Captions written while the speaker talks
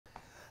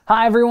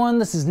Hi everyone,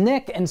 this is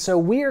Nick, and so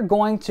we are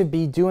going to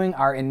be doing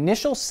our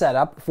initial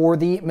setup for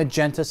the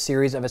Magenta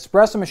series of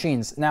espresso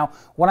machines. Now,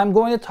 what I'm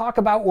going to talk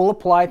about will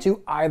apply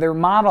to either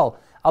model.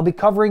 I'll be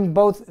covering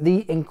both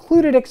the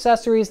included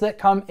accessories that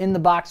come in the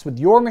box with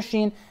your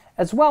machine,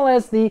 as well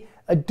as the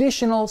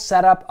additional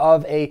setup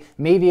of a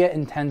Mavia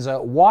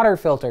Intenza water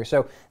filter.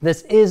 So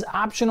this is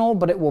optional,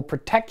 but it will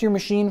protect your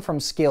machine from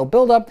scale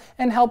buildup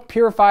and help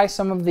purify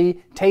some of the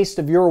taste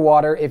of your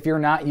water if you're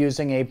not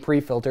using a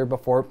pre-filter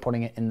before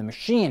putting it in the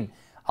machine.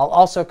 I'll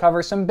also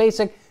cover some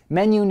basic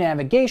menu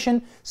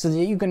navigation so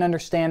that you can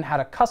understand how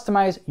to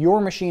customize your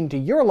machine to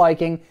your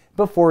liking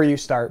before you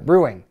start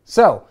brewing.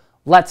 So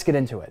let's get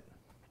into it.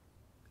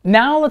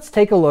 Now let's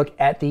take a look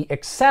at the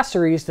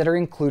accessories that are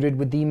included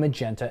with the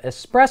Magenta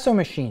espresso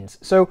machines.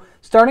 So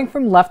starting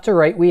from left to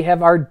right, we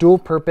have our dual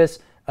purpose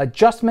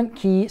adjustment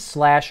key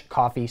 /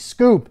 coffee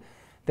scoop.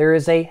 There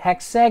is a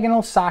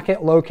hexagonal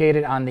socket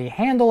located on the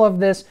handle of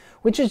this,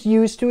 which is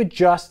used to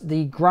adjust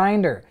the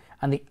grinder.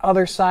 On the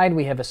other side,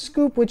 we have a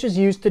scoop, which is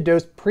used to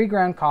dose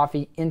pre-ground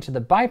coffee into the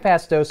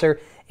bypass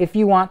doser if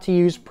you want to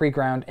use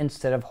pre-ground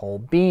instead of whole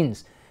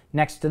beans.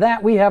 Next to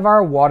that, we have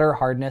our water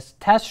hardness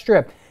test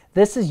strip.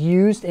 This is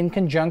used in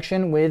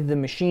conjunction with the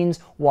machine's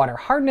water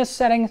hardness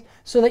settings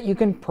so that you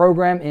can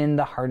program in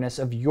the hardness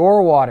of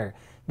your water.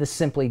 This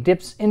simply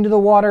dips into the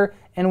water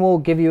and will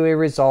give you a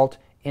result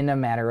in a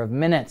matter of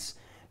minutes.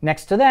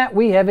 Next to that,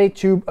 we have a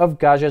tube of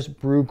Gaggia's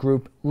Brew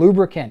Group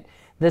lubricant.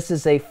 This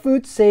is a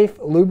food-safe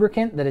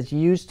lubricant that is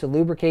used to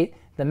lubricate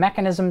the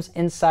mechanisms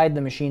inside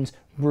the machine's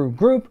brew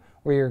group,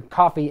 where your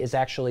coffee is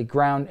actually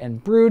ground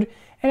and brewed,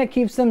 and it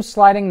keeps them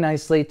sliding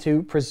nicely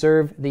to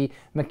preserve the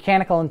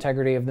mechanical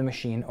integrity of the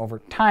machine over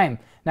time.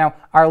 Now,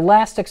 our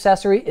last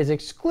accessory is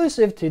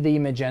exclusive to the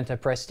Magenta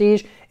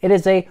Prestige. It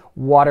is a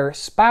water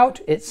spout.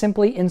 It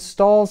simply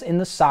installs in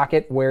the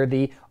socket where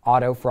the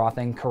auto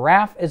frothing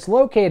carafe is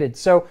located.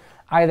 So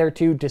either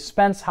to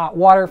dispense hot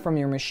water from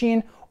your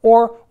machine,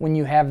 or when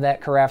you have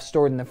that carafe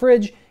stored in the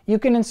fridge, you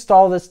can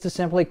install this to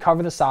simply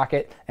cover the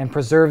socket and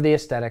preserve the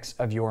aesthetics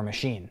of your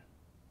machine.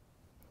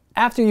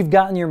 After you've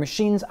gotten your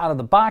machines out of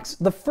the box,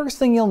 the first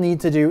thing you'll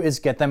need to do is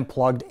get them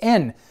plugged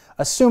in.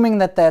 Assuming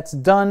that that's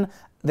done,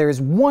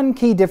 there's one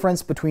key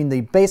difference between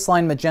the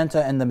baseline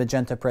Magenta and the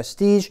Magenta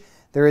Prestige.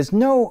 There is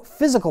no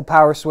physical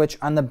power switch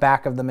on the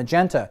back of the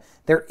Magenta.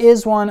 There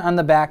is one on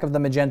the back of the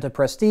Magenta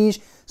Prestige.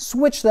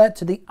 Switch that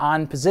to the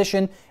on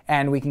position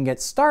and we can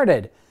get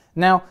started.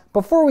 Now,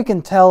 before we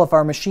can tell if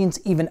our machine's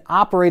even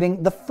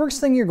operating, the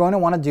first thing you're going to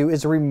want to do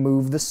is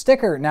remove the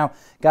sticker. Now,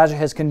 Gaggia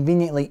has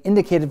conveniently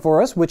indicated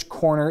for us which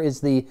corner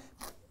is the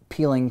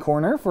peeling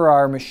corner for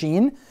our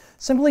machine.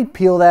 Simply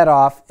peel that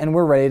off and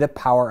we're ready to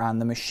power on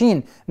the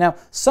machine. Now,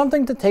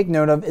 something to take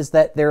note of is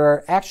that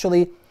there's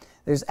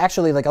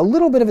actually like a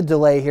little bit of a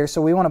delay here,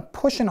 so we want to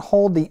push and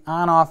hold the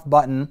on-off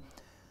button,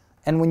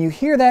 and when you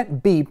hear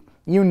that beep,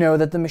 you know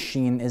that the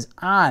machine is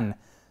on.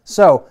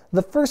 So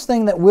the first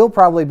thing that we'll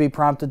probably be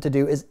prompted to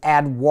do is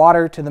add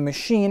water to the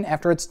machine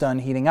after it's done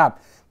heating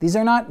up. These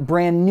are not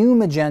brand new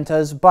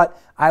Magentas, but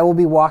I will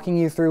be walking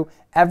you through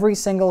every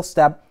single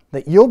step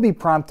that you'll be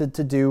prompted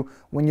to do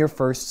when you're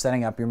first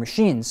setting up your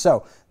machine.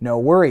 So no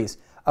worries.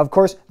 Of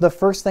course, the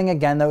first thing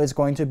again though is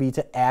going to be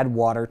to add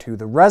water to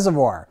the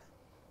reservoir.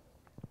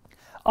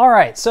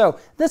 Alright, so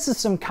this is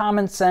some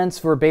common sense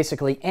for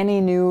basically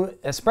any new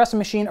espresso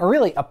machine or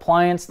really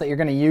appliance that you're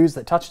going to use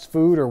that touches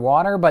food or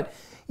water, but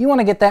you want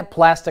to get that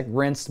plastic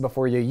rinsed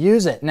before you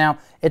use it. Now,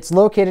 it's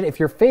located, if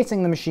you're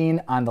facing the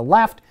machine, on the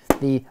left.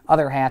 The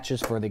other hatch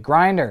is for the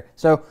grinder.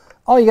 So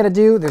all you got to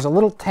do, there's a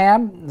little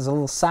tab, there's a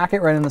little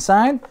socket right on the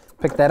side.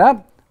 Pick that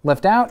up,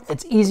 lift out.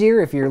 It's easier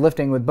if you're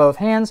lifting with both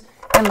hands.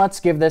 And let's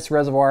give this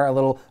reservoir a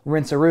little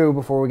rinse-a-roo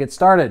before we get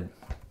started.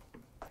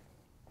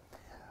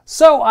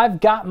 So I've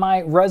got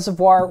my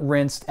reservoir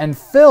rinsed and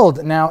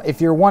filled. Now, if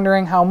you're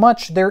wondering how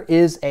much, there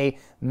is a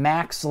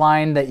max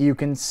line that you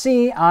can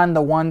see on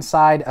the one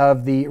side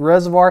of the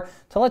reservoir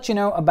to let you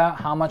know about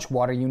how much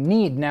water you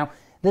need. Now,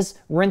 this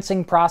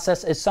rinsing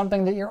process is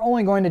something that you're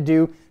only going to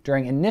do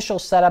during initial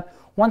setup.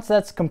 Once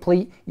that's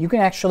complete, you can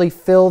actually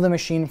fill the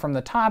machine from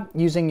the top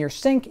using your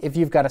sink if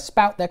you've got a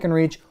spout that can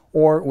reach,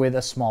 or with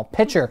a small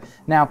pitcher.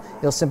 Now,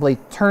 you'll simply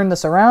turn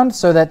this around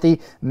so that the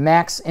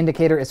max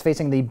indicator is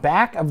facing the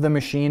back of the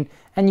machine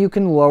and you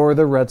can lower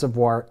the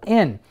reservoir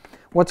in.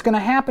 What's going to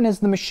happen is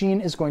the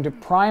machine is going to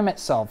prime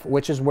itself,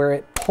 which is where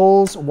it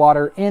pulls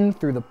water in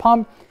through the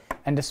pump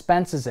and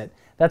dispenses it.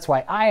 That's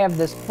why I have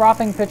this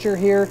frothing pitcher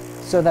here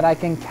so that I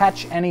can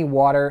catch any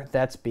water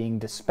that's being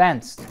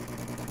dispensed.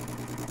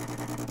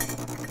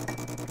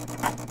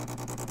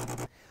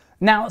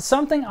 Now,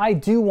 something I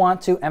do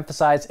want to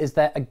emphasize is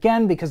that,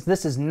 again, because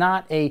this is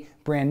not a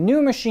brand new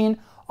machine,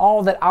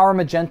 all that our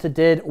Magenta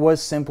did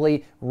was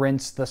simply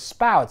rinse the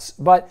spouts.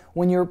 But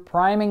when you're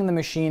priming the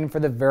machine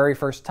for the very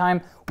first time,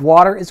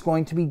 water is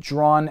going to be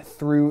drawn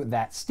through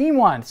that steam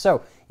wand.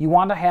 So you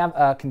want to have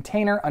a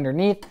container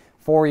underneath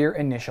for your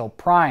initial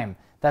prime.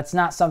 That's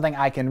not something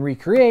I can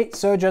recreate,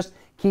 so just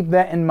keep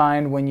that in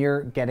mind when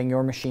you're getting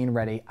your machine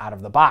ready out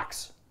of the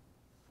box.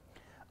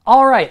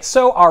 All right,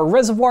 so our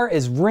reservoir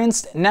is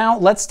rinsed. Now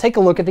let's take a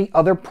look at the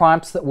other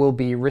prompts that we'll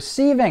be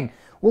receiving.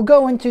 We'll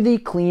go into the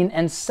Clean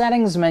and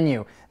Settings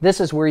menu.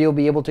 This is where you'll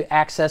be able to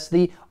access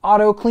the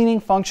auto cleaning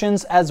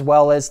functions as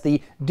well as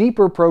the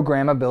deeper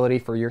programmability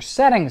for your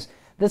settings.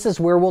 This is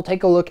where we'll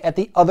take a look at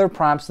the other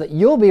prompts that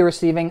you'll be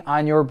receiving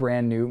on your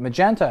brand new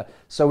Magenta.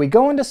 So we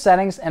go into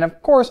Settings, and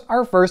of course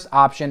our first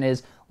option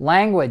is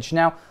Language.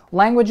 Now,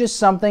 language is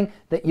something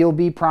that you'll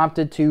be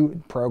prompted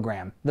to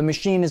program. The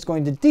machine is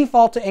going to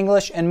default to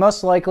English, and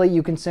most likely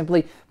you can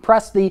simply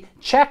press the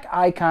check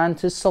icon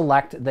to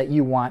select that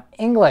you want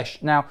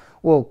English. Now,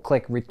 we'll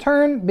click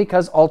Return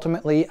because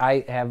ultimately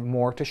I have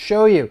more to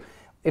show you.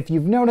 If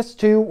you've noticed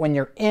too, when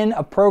you're in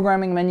a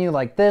programming menu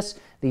like this,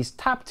 these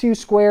top two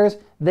squares,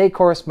 they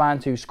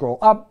correspond to scroll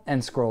up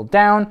and scroll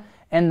down.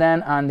 And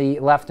then on the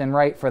left and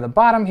right for the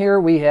bottom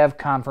here, we have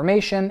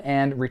confirmation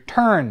and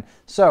return.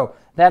 So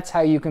that's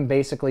how you can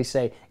basically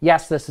say,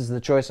 yes, this is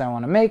the choice I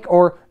want to make,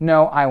 or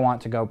no, I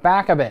want to go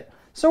back a bit.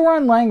 So we're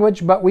on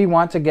language, but we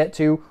want to get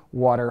to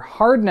water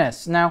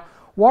hardness. Now,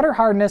 water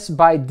hardness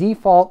by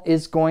default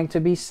is going to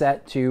be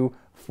set to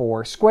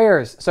 4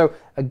 squares. So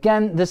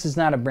again, this is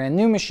not a brand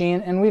new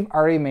machine, and we've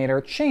already made our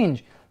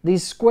change.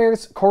 These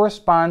squares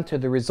correspond to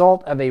the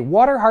result of a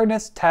water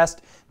hardness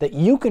test that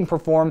you can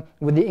perform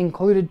with the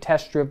included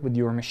test strip with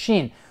your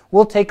machine.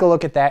 We'll take a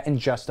look at that in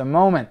just a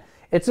moment.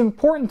 It's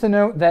important to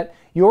note that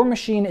your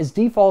machine is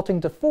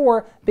defaulting to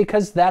 4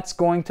 because that's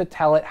going to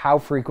tell it how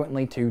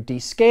frequently to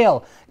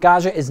descale.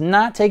 Gaggia is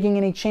not taking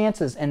any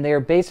chances, and they're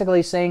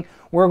basically saying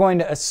we're going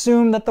to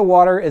assume that the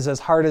water is as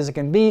hard as it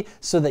can be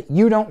so that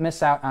you don't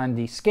miss out on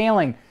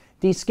descaling.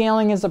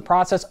 Descaling is the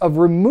process of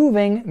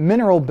removing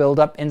mineral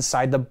buildup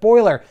inside the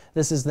boiler.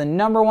 This is the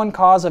 #1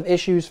 cause of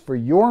issues for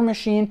your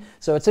machine,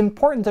 so it's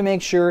important to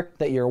make sure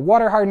that your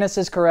water hardness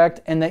is correct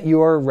and that you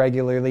are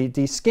regularly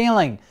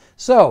descaling.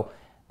 So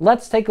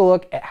let's take a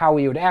look at how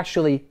we would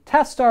actually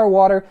test our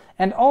water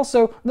and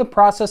also the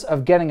process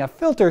of getting a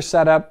filter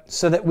set up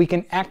so that we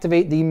can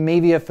activate the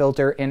Mavia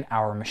filter in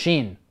our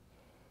machine.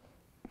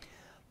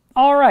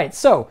 All right,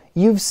 so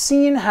you've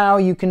seen how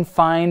you can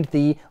find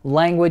the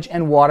language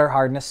and water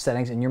hardness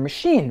settings in your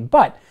machine,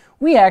 but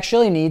we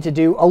actually need to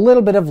do a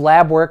little bit of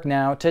lab work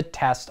now to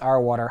test our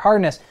water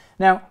hardness.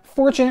 Now,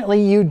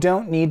 fortunately, you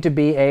don't need to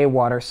be a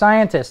water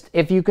scientist.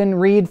 If you can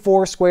read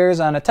 4 squares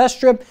on a test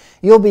strip,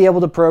 you'll be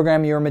able to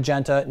program your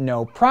Magenta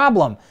no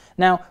problem.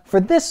 Now, for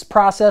this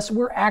process,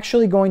 we're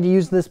actually going to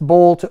use this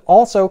bowl to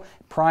also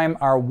prime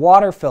our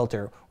water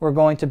filter. We're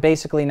going to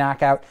basically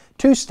knock out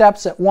 2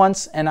 steps at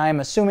once, and I'm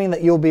assuming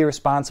that you'll be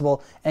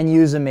responsible and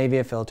use a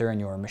Mavia filter in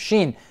your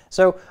machine.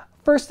 So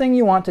first thing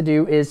you want to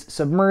do is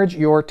submerge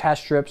your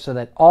test strip so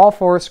that all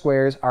 4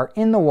 squares are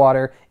in the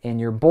water in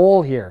your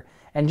bowl here.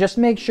 And just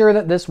make sure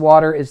that this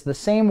water is the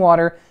same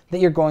water that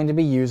you're going to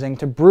be using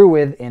to brew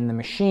with in the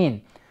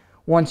machine.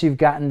 Once you've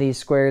gotten these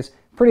squares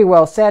pretty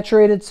well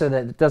saturated so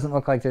that it doesn't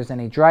look like there's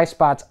any dry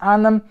spots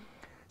on them,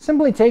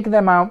 simply take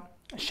them out,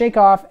 shake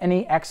off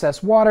any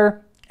excess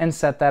water, and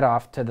set that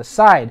off to the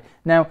side.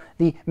 Now,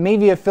 the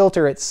Mavia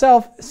filter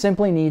itself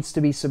simply needs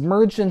to be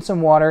submerged in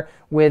some water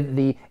with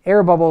the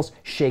air bubbles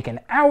shaken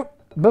out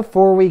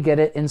before we get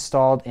it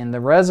installed in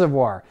the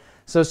reservoir.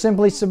 So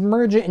simply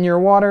submerge it in your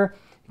water,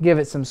 give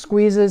it some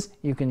squeezes.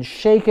 You can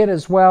shake it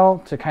as well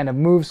to kind of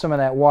move some of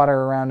that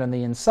water around on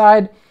the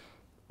inside.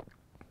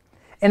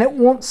 And it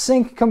won't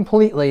sink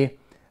completely,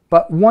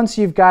 but once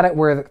you've got it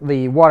where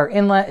the water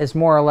inlet is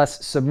more or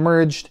less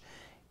submerged,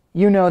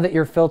 you know that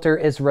your filter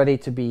is ready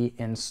to be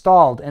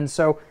installed. And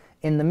so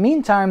in the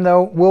meantime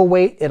though, we'll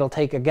wait. It'll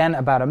take again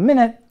about a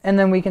minute, and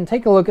then we can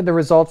take a look at the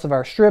results of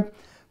our strip,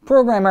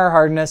 program our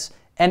hardness,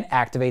 and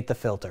activate the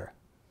filter.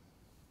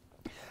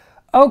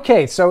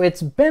 Okay, so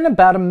it's been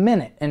about a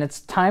minute, and it's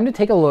time to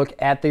take a look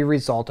at the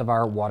result of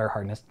our water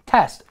hardness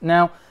test.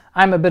 Now,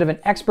 I'm a bit of an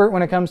expert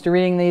when it comes to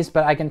reading these,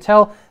 but I can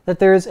tell that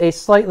there's a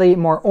slightly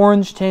more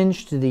orange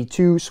tinge to the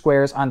 2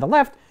 squares on the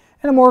left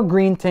and a more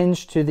green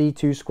tinge to the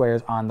 2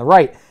 squares on the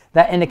right.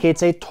 That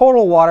indicates a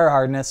total water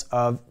hardness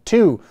of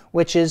 2,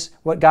 which is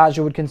what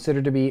Gaggia would consider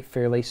to be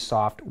fairly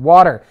soft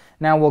water.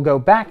 Now we'll go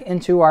back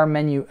into our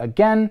menu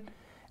again,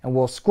 and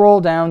we'll scroll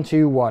down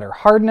to water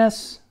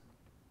hardness,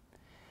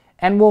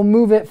 and we'll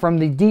move it from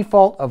the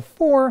default of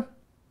 4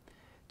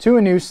 to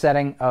a new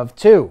setting of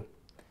 2.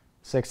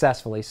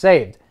 Successfully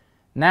saved.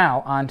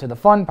 Now on to the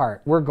fun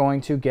part. We're going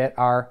to get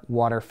our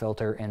water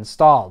filter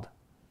installed.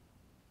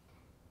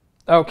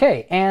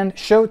 Okay, and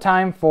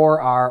showtime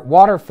for our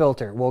water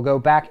filter. We'll go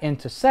back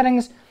into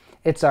settings.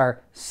 It's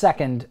our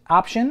second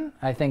option.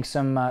 I think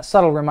some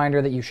subtle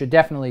reminder that you should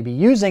definitely be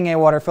using a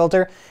water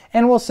filter,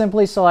 and we'll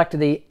simply select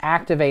the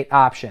activate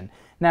option.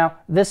 Now,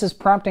 this is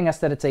prompting us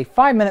that it's a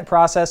 5-minute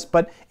process,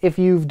 but if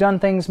you've done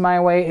things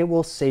my way, it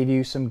will save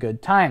you some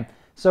good time.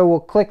 So we'll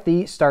click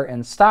the start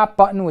and stop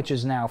button, which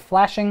is now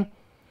flashing,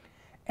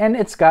 and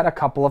it's got a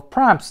couple of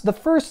prompts. The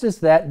first is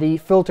that the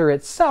filter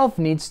itself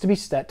needs to be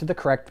set to the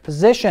correct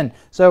position.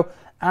 So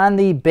on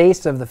the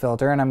base of the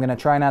filter, and I'm going to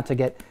try not to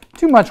get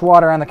too much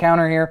water on the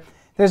counter here,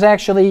 there's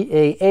actually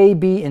a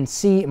B, and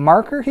C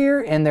marker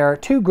here, and there are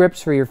 2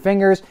 grips for your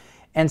fingers.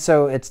 And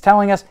so it's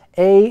telling us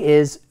A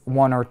is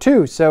 1 or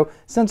 2. So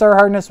since our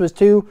hardness was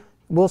 2,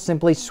 we'll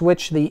simply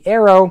switch the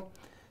arrow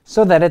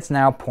so that it's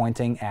now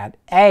pointing at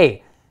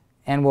A.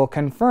 And we'll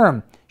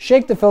confirm.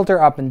 Shake the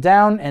filter up and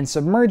down and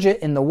submerge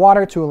it in the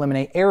water to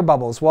eliminate air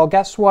bubbles. Well,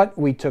 guess what?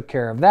 We took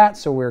care of that,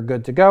 so we're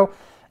good to go.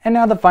 And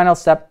now the final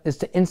step is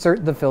to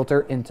insert the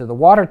filter into the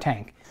water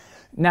tank.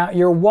 Now,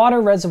 your water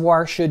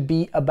reservoir should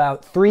be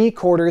about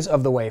 3/4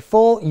 of the way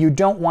full. You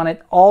don't want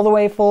it all the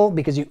way full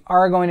because you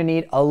are going to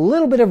need a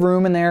little bit of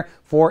room in there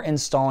for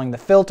installing the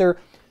filter.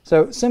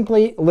 So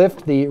simply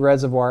lift the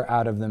reservoir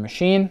out of the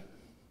machine.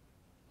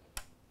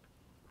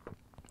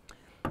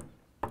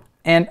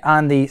 And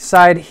on the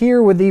side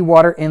here with the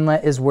water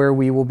inlet is where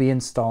we will be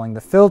installing the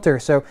filter.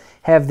 So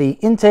have the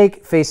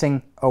intake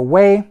facing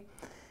away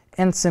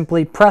and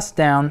simply press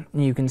down.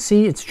 And you can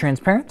see it's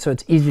transparent, so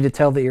it's easy to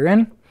tell that you're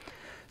in,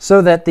 so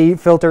that the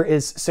filter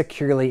is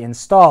securely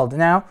installed.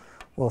 Now,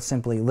 we'll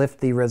simply lift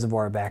the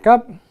reservoir back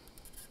up.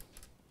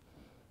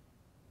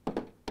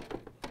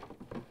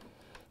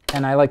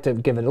 And I like to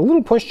give it a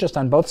little push just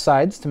on both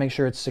sides to make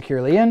sure it's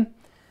securely in.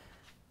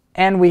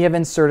 And we have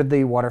inserted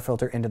the water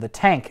filter into the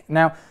tank.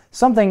 Now,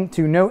 something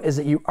to note is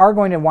that you are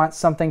going to want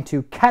something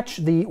to catch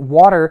the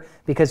water,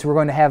 because we're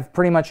going to have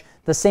pretty much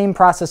the same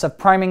process of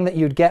priming that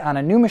you'd get on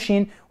a new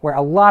machine, where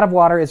a lot of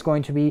water is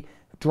going to be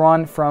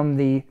drawn from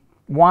the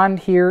wand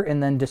here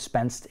and then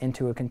dispensed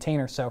into a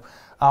container. So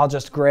I'll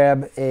just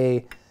grab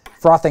a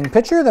frothing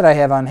pitcher that I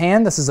have on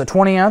hand. This is a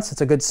 20 ounce.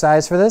 It's a good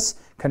size for this.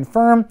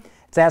 Confirm.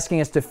 It's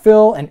asking us to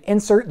fill and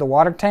insert the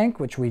water tank,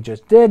 which we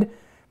just did.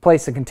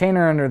 Place the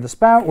container under the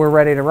spout. We're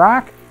ready to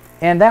rock.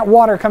 And that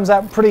water comes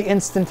out pretty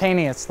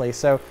instantaneously.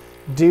 So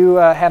do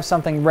have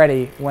something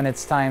ready when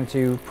it's time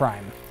to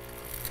prime.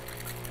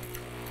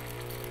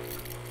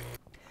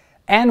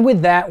 And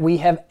with that, we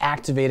have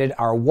activated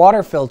our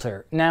water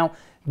filter. Now,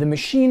 the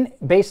machine,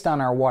 based on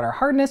our water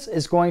hardness,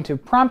 is going to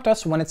prompt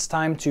us when it's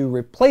time to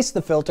replace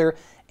the filter,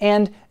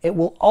 and it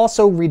will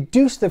also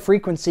reduce the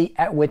frequency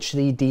at which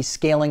the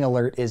descaling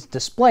alert is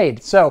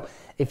displayed. So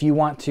if you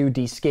want to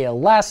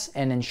descale less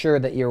and ensure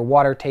that your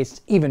water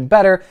tastes even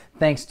better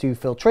thanks to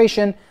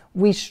filtration,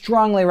 we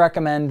strongly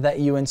recommend that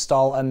you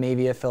install a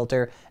Mavia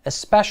filter,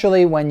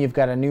 especially when you've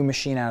got a new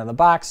machine out of the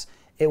box.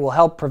 It will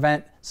help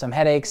prevent some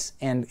headaches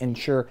and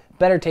ensure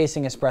better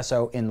tasting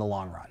espresso in the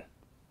long run.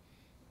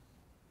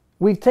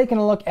 We've taken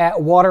a look at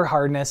water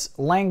hardness,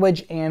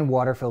 language, and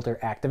water filter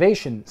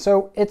activation.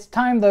 So it's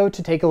time, though,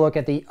 to take a look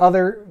at the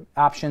other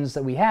options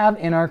that we have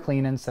in our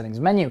clean and settings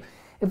menu.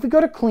 If we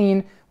go to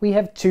clean, we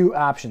have 2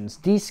 options,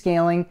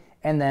 descaling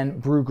and then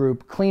brew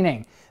group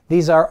cleaning.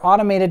 These are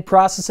automated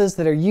processes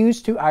that are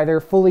used to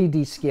either fully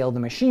descale the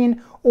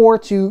machine or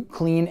to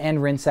clean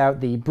and rinse out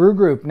the brew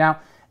group. Now,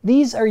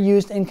 these are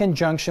used in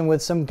conjunction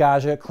with some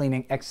Gaggia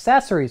cleaning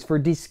accessories. For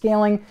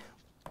descaling,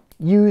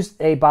 use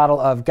a bottle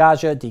of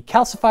Gaggia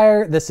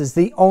decalcifier. This is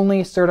the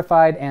only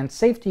certified and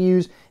safe to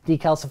use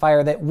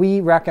decalcifier that we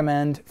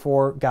recommend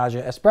for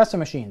Gaggia espresso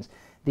machines.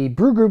 The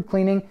brew group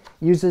cleaning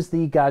uses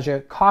the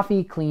Gaggia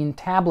coffee clean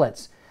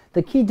tablets.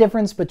 The key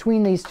difference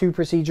between these 2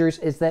 procedures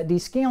is that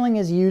descaling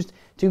is used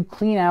to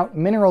clean out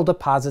mineral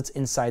deposits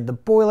inside the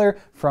boiler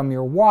from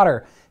your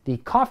water. The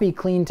coffee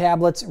clean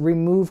tablets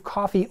remove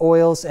coffee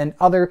oils and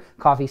other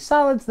coffee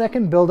solids that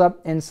can build up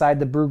inside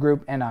the brew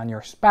group and on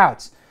your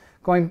spouts.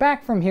 Going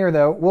back from here,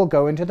 though, we'll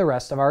go into the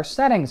rest of our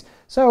settings.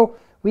 So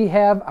we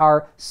have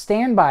our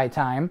standby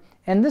time,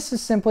 and this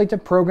is simply to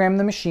program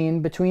the machine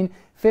between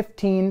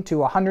 15 to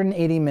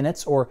 180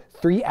 minutes or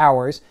 3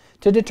 hours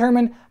to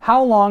determine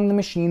how long the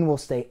machine will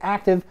stay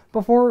active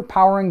before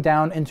powering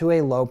down into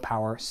a low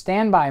power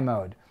standby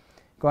mode.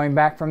 Going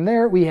back from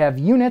there, we have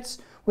units,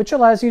 which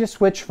allows you to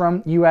switch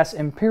from US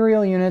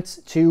imperial units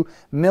to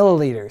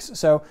milliliters.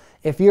 So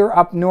if you're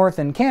up north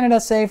in Canada,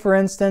 say for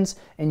instance,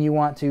 and you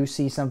want to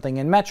see something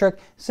in metric,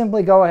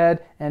 simply go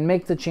ahead and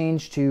make the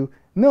change to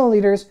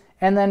milliliters,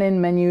 and then in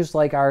menus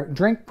like our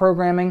drink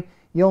programming,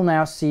 you'll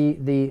now see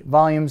the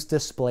volumes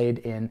displayed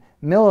in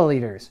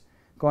milliliters.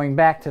 Going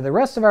back to the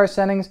rest of our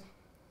settings,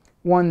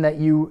 one that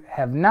you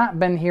have not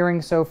been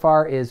hearing so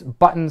far is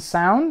button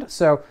sound.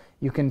 So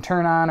you can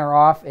turn on or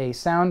off a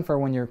sound for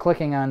when you're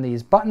clicking on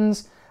these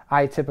buttons.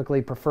 I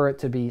typically prefer it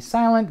to be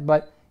silent,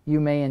 but you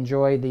may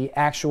enjoy the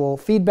actual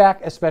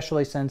feedback,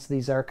 especially since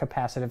these are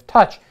capacitive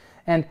touch.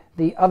 And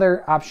the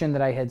other option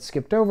that I had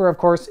skipped over, of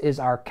course, is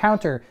our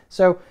counter.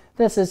 So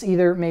this is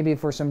either maybe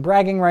for some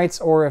bragging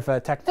rights, or if a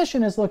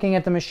technician is looking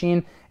at the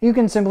machine, you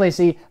can simply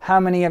see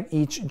how many of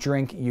each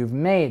drink you've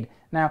made.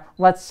 Now,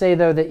 let's say,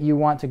 though, that you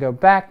want to go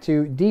back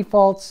to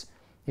defaults.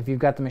 If you've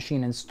got the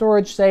machine in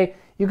storage, say,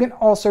 you can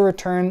also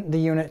return the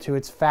unit to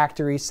its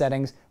factory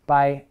settings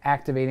by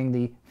activating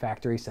the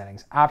factory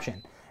settings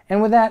option.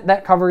 And with that,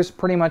 that covers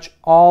pretty much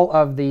all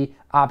of the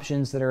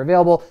options that are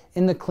available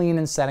in the clean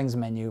and settings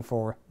menu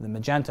for the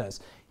Magentas.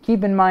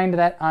 Keep in mind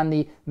that on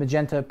the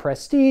Magenta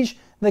Prestige,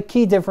 the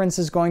key difference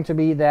is going to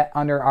be that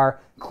under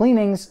our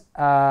cleanings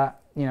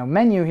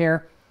menu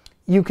here,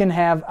 you can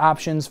have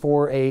options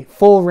for a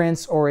full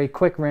rinse or a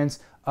quick rinse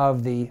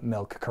of the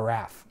milk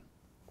carafe.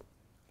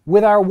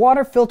 With our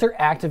water filter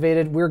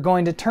activated, we're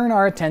going to turn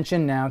our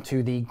attention now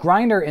to the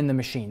grinder in the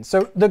machine.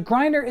 So the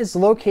grinder is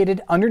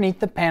located underneath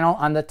the panel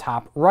on the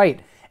top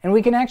right, and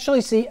we can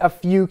actually see a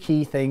few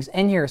key things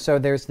in here. So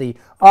there's the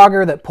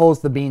auger that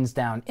pulls the beans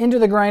down into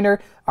the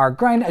grinder, our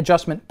grind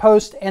adjustment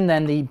post, and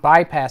then the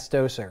bypass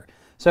doser.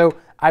 So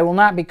I will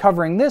not be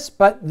covering this,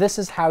 but this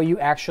is how you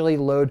actually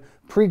load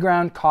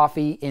pre-ground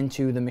coffee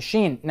into the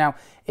machine. Now,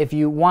 if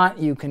you want,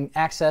 you can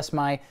access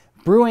my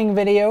brewing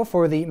video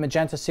for the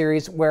Magenta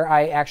series where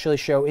I actually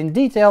show in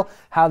detail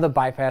how the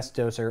bypass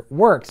doser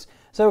works.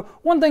 So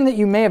one thing that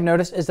you may have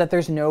noticed is that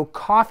there's no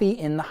coffee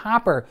in the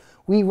hopper.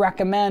 We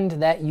recommend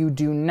that you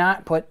do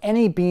not put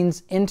any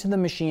beans into the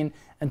machine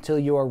until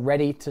you are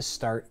ready to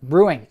start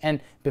brewing.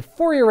 And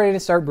before you're ready to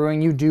start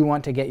brewing, you do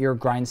want to get your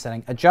grind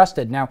setting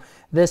adjusted. Now,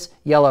 this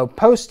yellow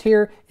post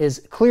here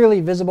is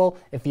clearly visible.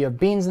 If you have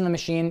beans in the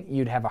machine,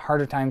 you'd have a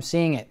harder time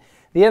seeing it.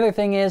 The other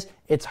thing is,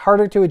 it's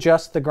harder to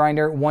adjust the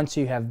grinder once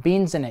you have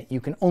beans in it.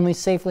 You can only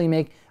safely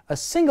make a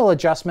single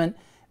adjustment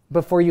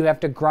before you have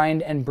to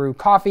grind and brew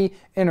coffee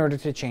in order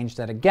to change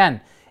that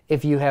again.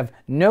 If you have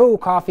no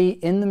coffee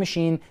in the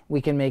machine, we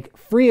can make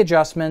free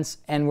adjustments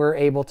and we're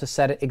able to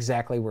set it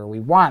exactly where we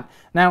want.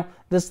 Now,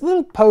 this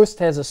little post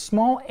has a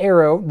small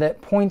arrow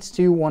that points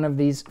to one of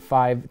these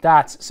 5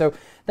 dots. So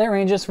that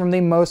ranges from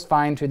the most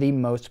fine to the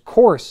most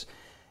coarse.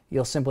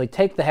 You'll simply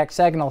take the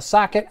hexagonal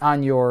socket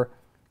on your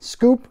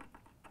scoop,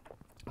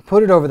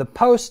 put it over the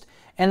post,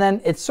 and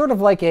then it's sort of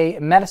like a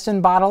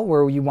medicine bottle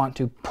where you want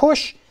to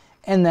push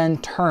and then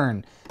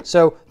turn.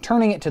 So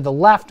turning it to the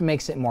left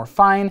makes it more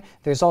fine.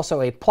 There's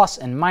also a plus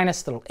and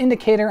minus little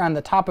indicator on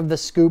the top of the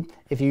scoop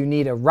if you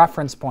need a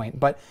reference point.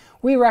 But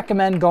we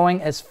recommend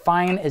going as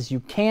fine as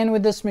you can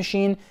with this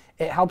machine.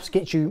 It helps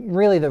get you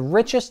really the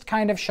richest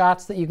kind of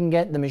shots that you can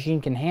get. The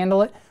machine can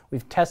handle it.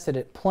 We've tested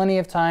it plenty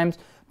of times.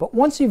 But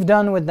once you've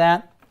done with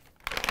that,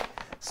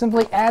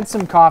 simply add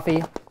some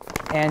coffee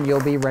and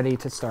you'll be ready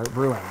to start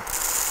brewing.